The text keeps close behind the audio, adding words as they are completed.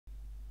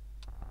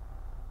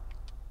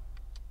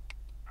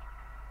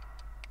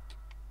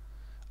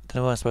Don't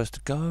know where I'm supposed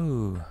to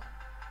go.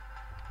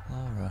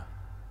 Lara.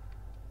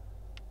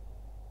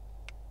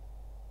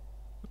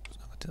 Oops,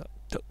 I've got to do that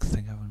duck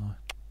thing, haven't I?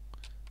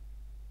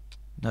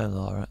 No,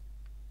 Lara.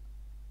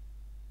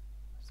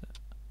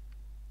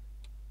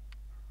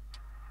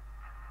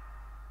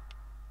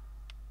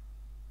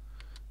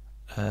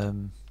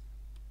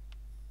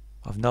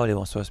 I've no idea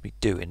what I'm supposed to be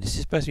doing. This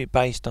is supposed to be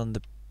based on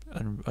the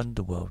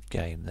Underworld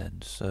game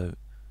then, so...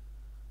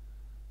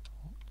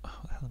 What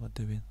the hell am I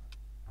doing?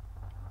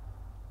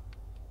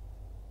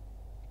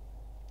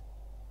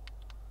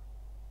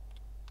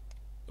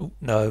 Oh,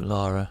 no,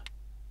 Lara.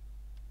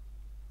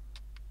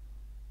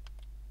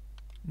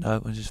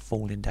 No, I'm just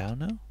falling down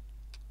now.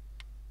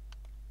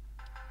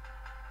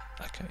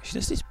 Okay, she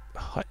does this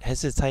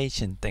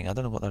hesitation thing. I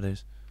don't know what that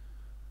is.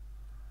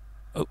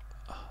 Oh,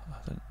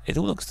 it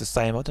all looks the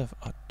same. I've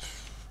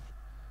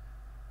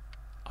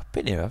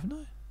been here,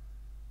 haven't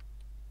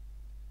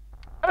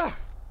I?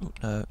 Oh,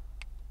 no.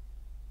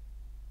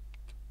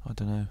 I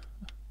don't know.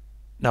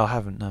 No, I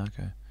haven't. No,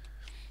 okay.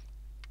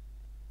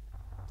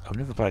 I've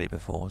never played it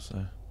before,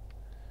 so...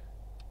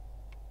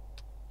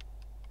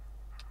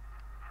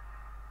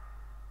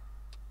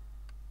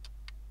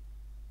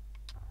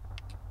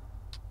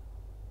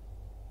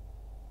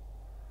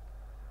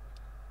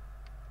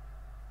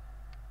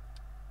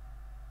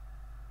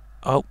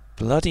 Oh,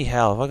 bloody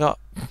hell, have I got...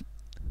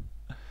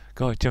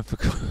 Gotta jump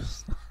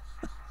across.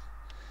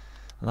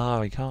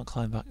 No, he can't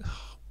climb back.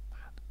 Oh,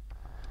 man.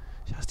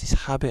 She has this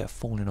habit of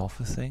falling off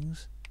of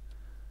things.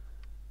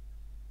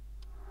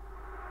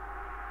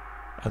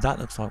 Oh, that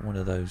looks like one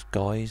of those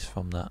guys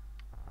from that.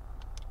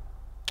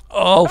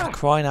 Oh, for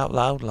crying out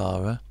loud,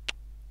 Lara.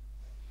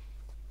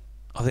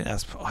 I think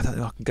that's... I don't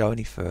think I can go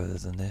any further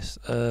than this.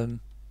 Where am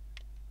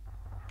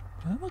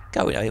I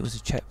going? Oh, it was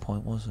a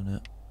checkpoint, wasn't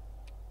it?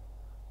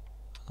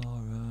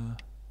 Lara...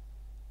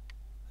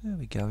 Where are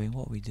we going?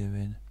 What are we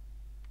doing?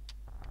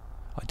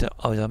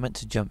 I meant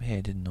to jump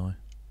here, didn't I?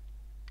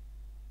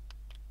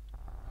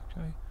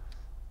 Okay.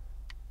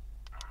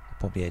 I'll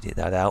probably edit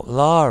that out.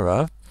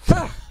 Lara!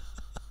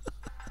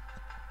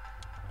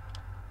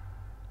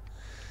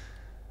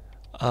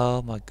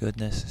 Oh my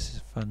goodness, this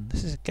is fun.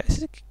 This is a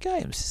good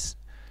game.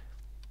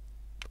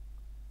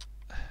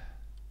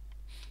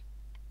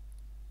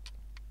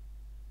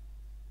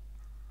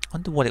 I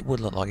wonder what it would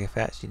look like if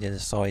it actually did a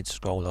side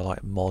scroller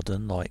like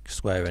modern, like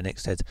Square Enix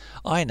said,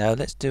 I know,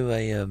 let's do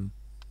a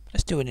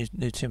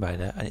new Tomb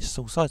Raider, and it's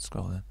all side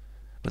scrolling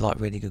with like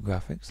really good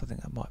graphics. I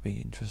think that might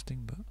be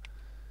interesting, but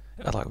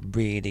it had like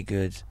really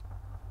good,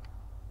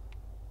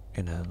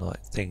 you know,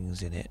 like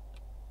things in it.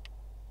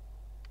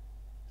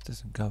 It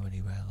doesn't go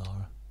anywhere,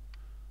 Lara.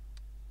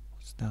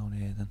 What's down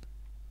here then?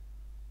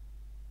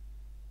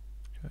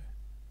 Okay.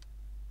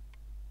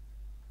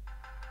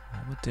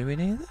 What am I doing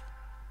here then?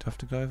 Do I have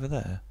to go over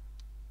there?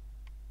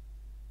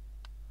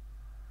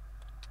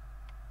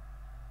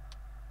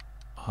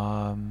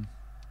 I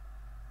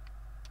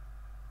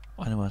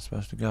know where I'm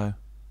supposed to go.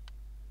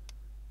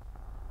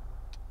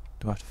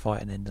 Do I have to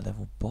fight an end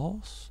level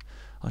boss?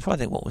 I'm trying to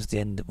think what was the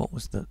end.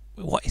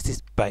 What is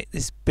this bait?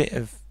 This bit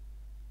of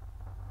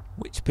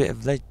which bit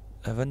of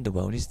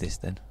Underworld is this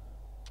then?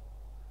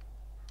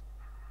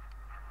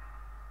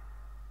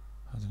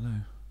 I don't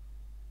know.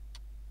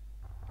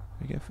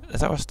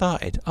 Is that where I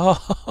started?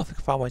 Oh, I think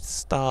I found my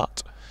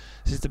start.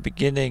 This is the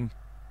beginning.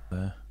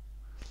 They're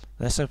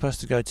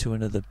supposed to go to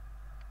another.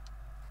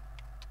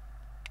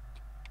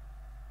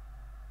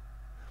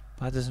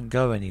 That doesn't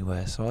go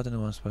anywhere, so I don't know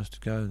where I'm supposed to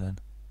go then.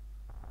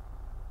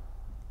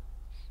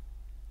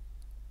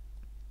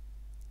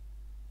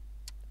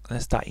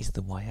 Unless that is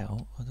the way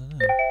out, I don't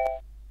know.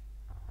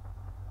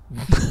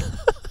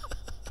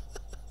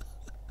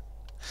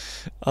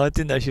 I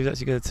didn't know she was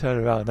actually going to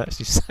turn around and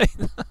actually say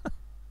that.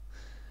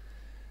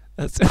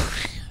 That's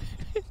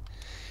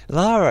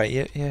Lara,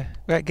 yeah,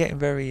 we're getting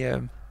very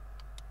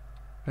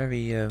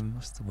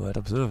what's the word?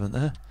 Observant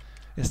there.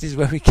 This is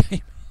where we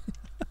came.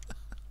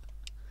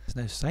 There's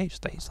no save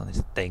states on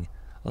this thing.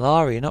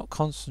 Lara, you're not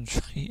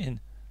concentrating.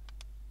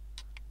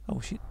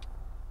 Oh shit.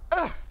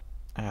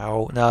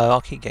 Ow, no,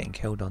 I'll keep getting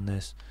killed on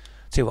this.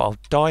 See what, I'll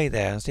die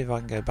there and see if I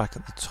can go back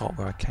at the top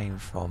where I came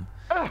from.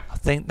 I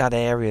think that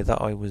area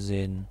that I was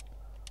in...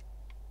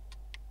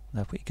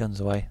 No, put your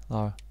guns away,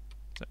 Lara.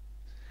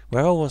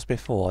 Where I was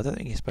before, I don't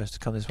think you're supposed to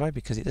come this way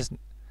because it doesn't...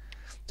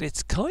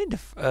 It's kind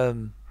of,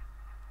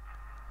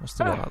 what's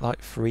the word?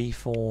 Like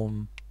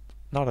freeform,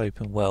 not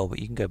open world, but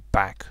you can go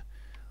back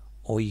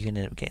or you can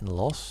end up getting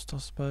lost, I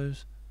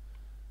suppose.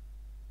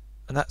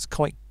 And that's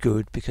quite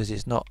good because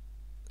it's not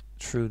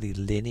truly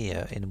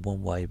linear in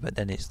one way, but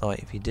then it's like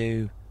if you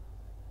do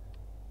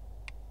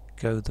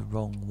go the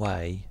wrong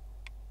way,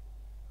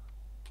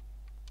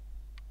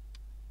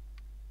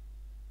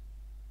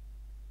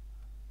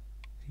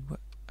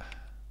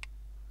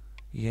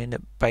 you end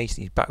up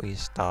basically back where you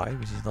started,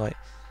 which is like,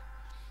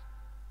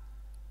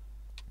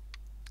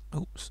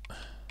 oops.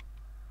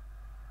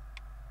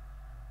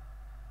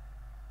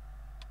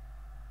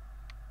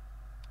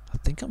 I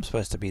think I'm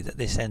supposed to be at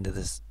this end of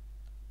this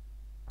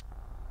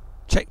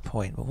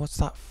checkpoint. But what's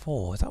that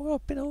for? Is that where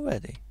I've been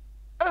already?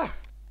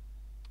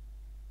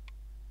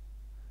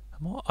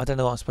 I don't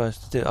know what I'm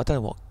supposed to do. I don't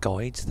know what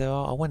guides there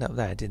are. I went up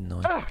there, didn't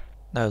I?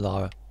 No,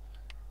 Lara.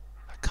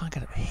 I can't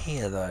get up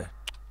here, though.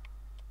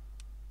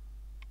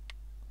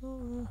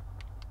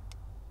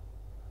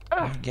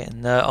 I'm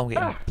getting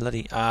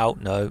bloody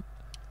out. No.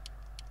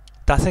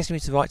 That takes me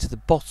to right to the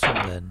bottom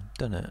then,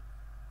 doesn't it?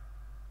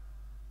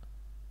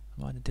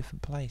 Am I in a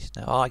different place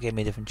now? Oh, it gave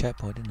me a different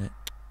checkpoint, didn't it?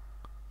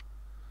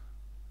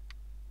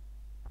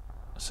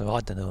 So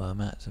I don't know where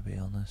I'm at, to be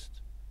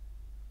honest.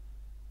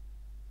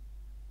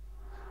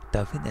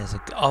 Don't think there's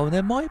a... Oh,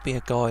 there might be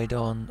a guide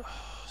on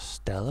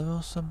Stella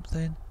or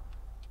something.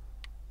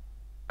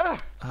 Ow,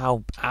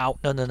 ow,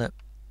 no, no, no.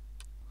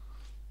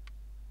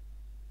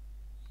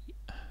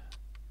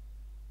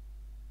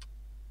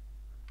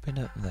 Been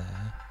up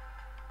there.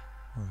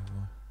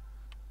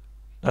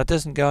 That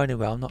doesn't go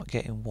anywhere. I'm not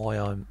getting why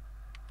I'm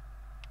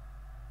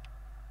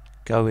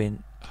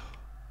going...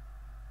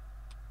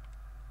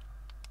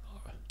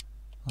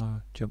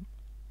 Oh, jump.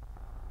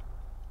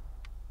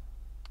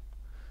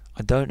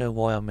 I don't know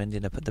why I'm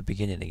ending up at the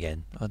beginning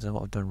again. I don't know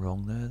what I've done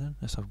wrong there then.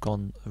 Unless I've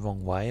gone the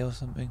wrong way or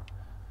something.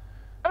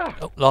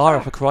 Oh,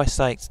 Lara, for Christ's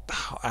sake.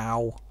 Oh,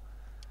 ow.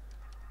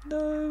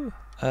 No.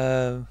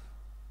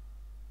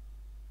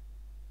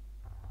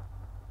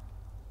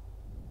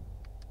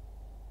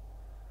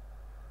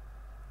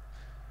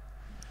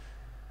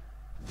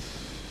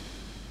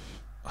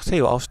 I'll tell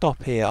you what, I'll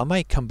stop here. I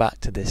may come back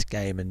to this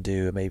game and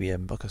do maybe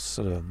like a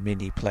sort of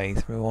mini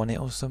playthrough on it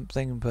or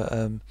something, but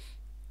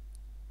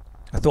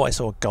I thought I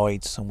saw a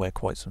guide somewhere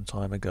quite some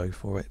time ago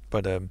for it,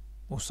 but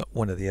also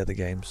one of the other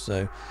games,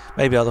 so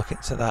maybe I'll look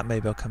into that,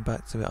 maybe I'll come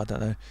back to it, I don't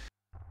know.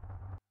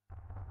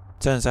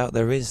 Turns out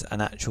there is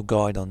an actual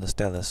guide on the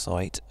Stella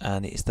site,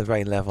 and it's the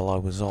very level I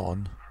was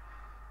on,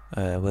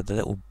 where the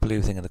little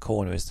blue thing in the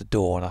corner is the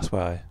door, and that's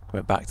where I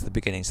went back to the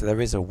beginning, so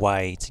there is a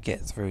way to get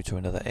through to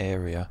another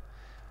area,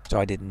 which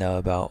I didn't know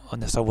about,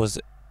 unless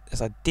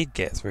I did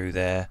get through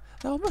there.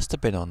 No, I must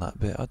have been on that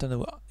bit, I don't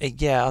know,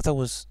 yeah, I thought it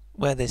was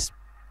where this...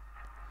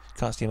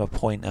 Can't see my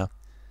pointer.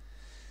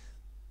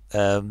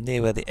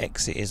 Near where the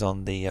exit is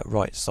on the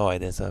right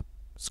side, there's a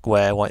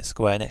square, white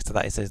square. Next to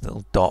that, it says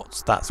little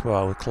dots. That's where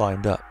I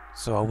climbed up,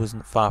 so I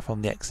wasn't far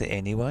from the exit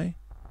anyway.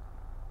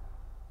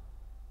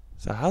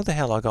 So how the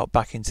hell I got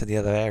back into the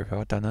other area,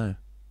 I don't know.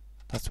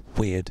 That's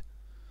weird.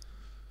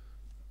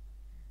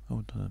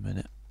 Hold on a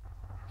minute.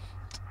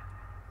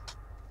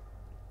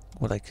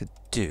 What I could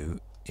do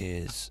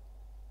is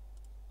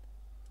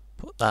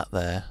put that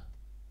there.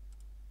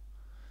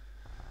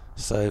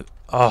 So,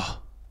 wait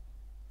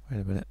a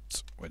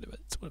minute, what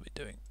are we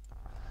doing?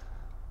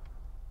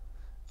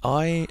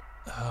 Oh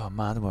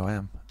man, where I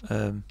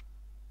am.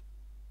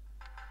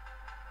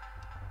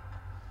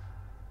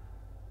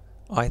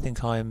 I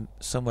think I'm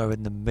somewhere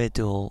in the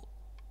middle.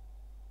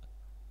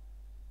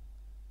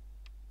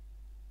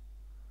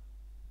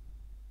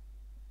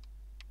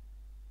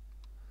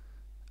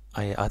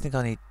 I think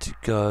I need to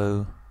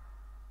go...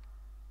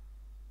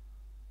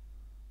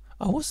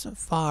 I wasn't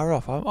far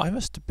off, I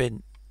must have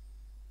been...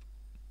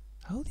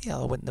 How the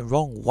hell I went the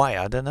wrong way?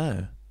 I don't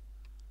know.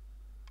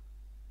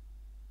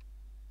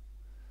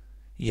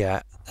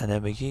 Yeah, and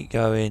then we keep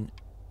going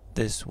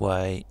this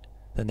way.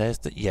 Then there's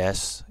the...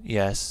 Yes,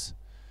 yes.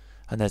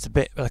 And there's a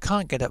bit... But I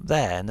can't get up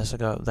there unless I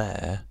go up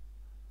there.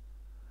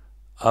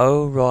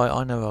 Oh, right.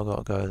 I know where I've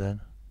got to go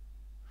then.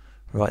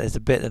 Right, there's a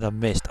bit that I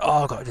missed.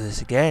 Oh, I've got to do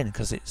this again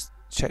because it's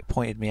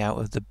checkpointed me out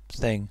of the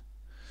thing.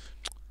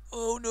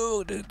 Oh,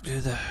 no. Do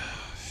the...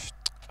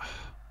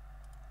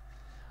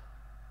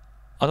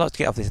 I'd like to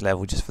get off this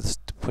level just for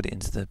to put it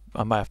into the...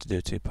 I might have to do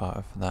a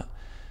two-parter for that.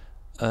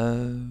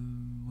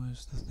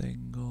 Where's the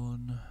thing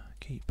gone?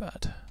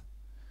 Keypad.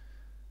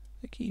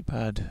 The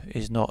keypad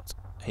is not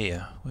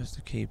here. Where's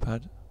the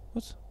keypad?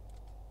 What?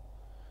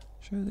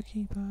 Show the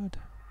keypad.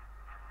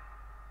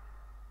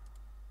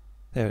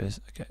 There it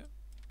is. Okay.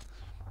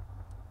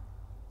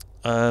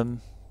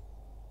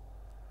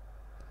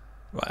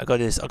 Right, I got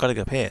this. I gotta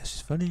go up here.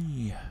 It's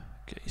funny.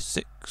 Okay,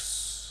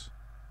 6,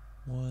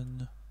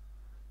 1,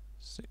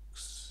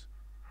 6,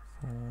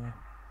 4,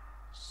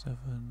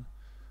 7.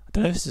 I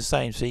don't know if it's the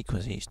same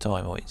sequence each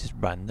time or it's just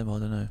random. I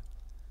don't know.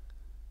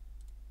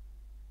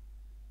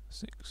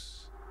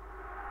 6,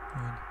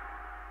 1,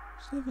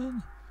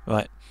 7.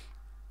 Right.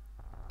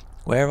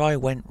 Where I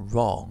went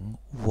wrong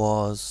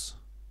was...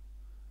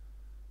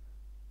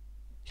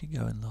 Keep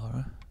going,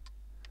 Laura.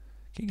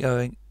 Keep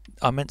going.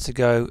 I meant to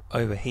go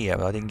over here,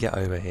 but I didn't get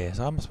over here.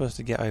 So I'm supposed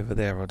to get over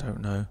there, I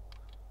don't know.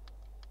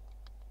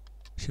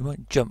 She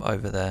won't jump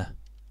over there.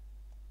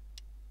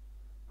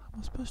 How am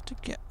I supposed to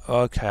get...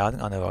 Okay, I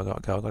think I know where I've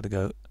got to go. I've got to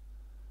go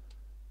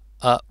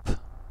up.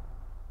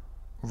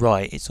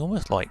 Right, it's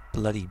almost like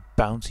bloody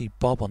Bouncy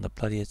Bob on the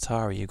bloody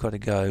Atari. You've got to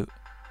go...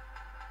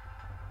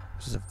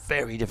 This is a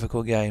very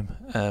difficult game.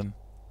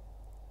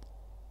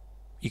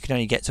 You can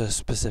only get to a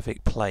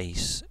specific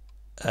place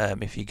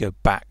if you go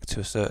back to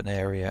a certain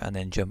area and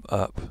then jump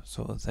up,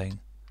 sort of thing.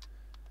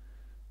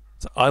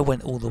 So I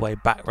went all the way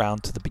back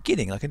round to the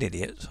beginning like an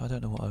idiot, so I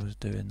don't know what I was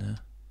doing there.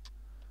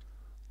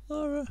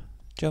 Lara,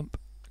 jump.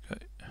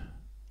 Okay.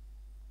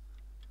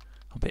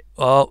 A bit.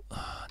 Oh,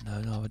 no,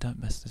 Lara, don't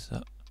mess this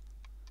up.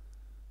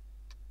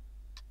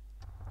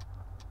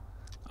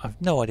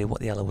 I've no idea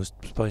what the Ella was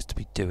supposed to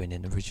be doing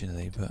in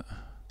originally, but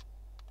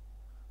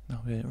no,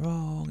 I'm doing it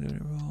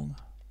wrong,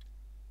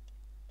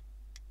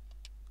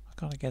 I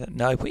can't get it.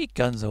 No, put your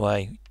guns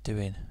away. What are you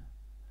doing?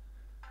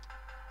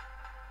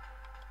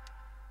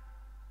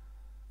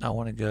 I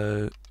want to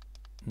go.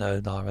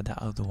 No, Lara, that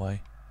other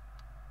way.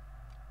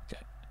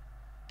 Okay.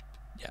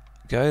 Yeah,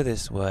 go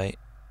this way.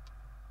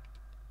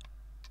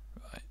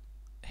 Right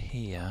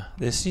here.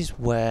 This is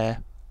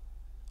where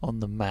on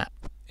the map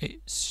it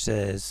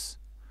says.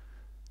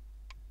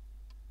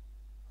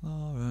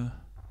 Lara.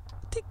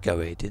 I did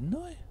go here, didn't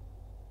I?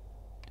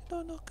 Did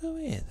I not go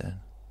here then?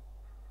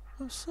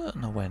 I'm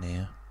certain I went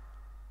here.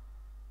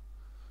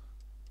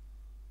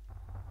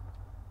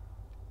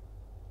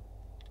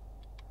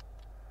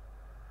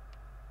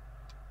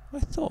 I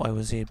thought I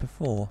was here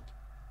before.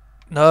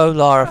 No,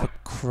 Lara, for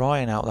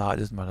crying out loud. It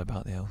doesn't matter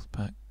about the health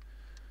pack.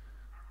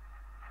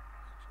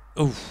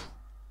 Oof.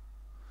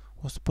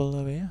 What's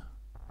below here?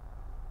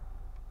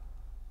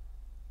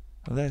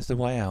 Oh, there's the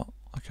way out.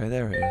 Okay,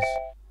 there it is.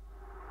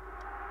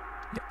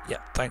 Yeah,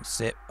 thanks,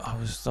 Zip. I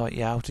was like,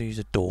 yeah, how to use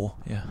a door.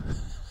 Yeah.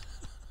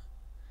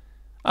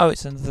 Oh,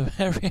 it's another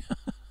area.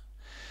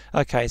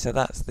 Okay, so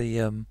that's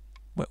the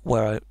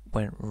where I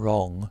went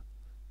wrong.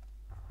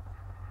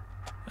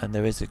 And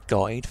there is a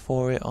guide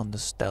for it on the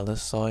Stellar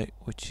site,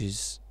 which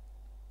is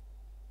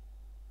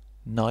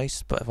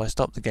nice. But if I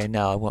stop the game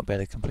now, I won't be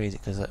able to complete it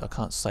because I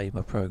can't save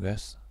my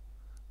progress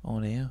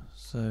on here.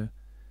 So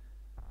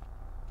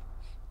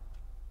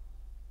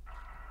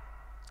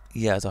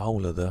yeah, as a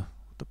whole of the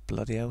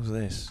bloody hell's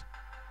this?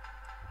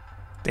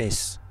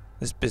 This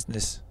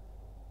business.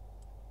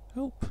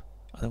 Help!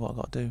 I don't know what I've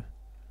got to do.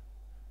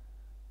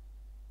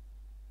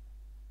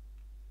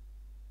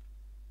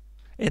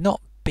 They're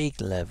not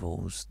big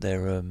levels.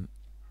 They're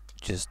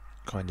just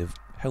kind of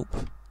help,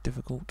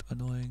 difficult,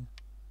 annoying.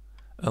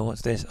 Oh,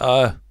 what's this?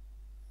 Oh,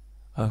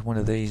 one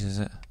of these, is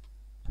it?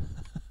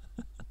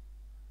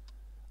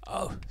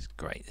 Oh, it's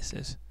great. This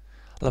is.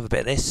 I love a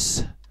bit of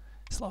this.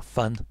 It's a lot of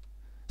fun.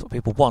 It's what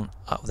people want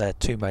out of their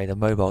Tomb Raider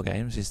mobile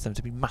games, is them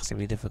to be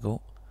massively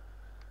difficult.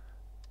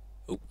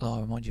 Oh,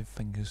 Lara, mind your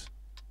fingers.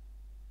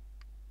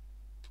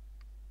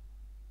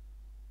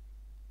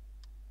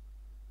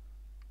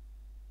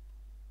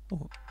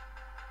 Oh.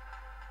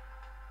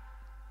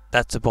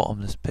 That's a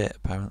bottomless pit,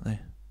 apparently.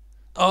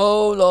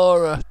 Oh,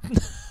 Lara!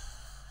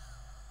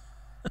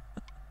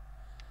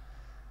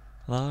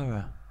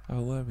 Lara, have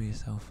a word with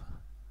yourself.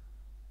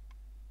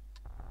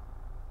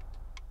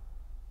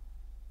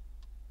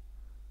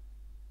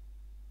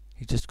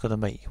 You just gotta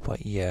make your way,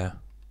 yeah.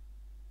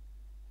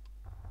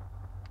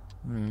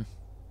 Mind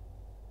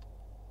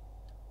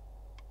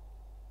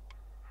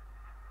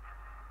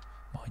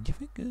your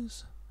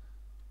fingers.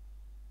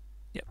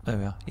 Yep, there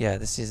we are. Yeah,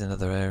 this is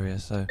another area,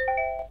 so.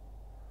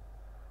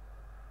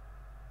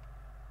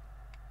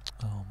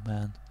 Oh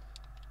man.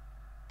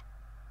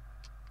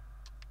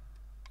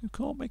 You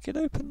can't make it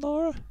open,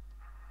 Lara?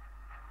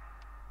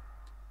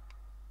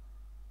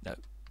 No.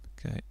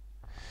 Okay.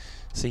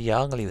 So yeah,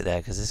 I'm gonna leave it there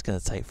because it's gonna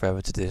take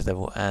forever to do this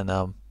level, and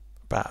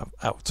about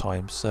out of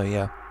time. So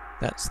yeah,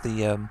 that's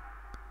the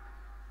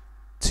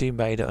Tomb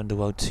Raider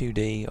Underworld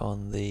 2D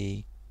on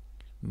the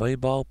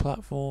mobile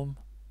platform.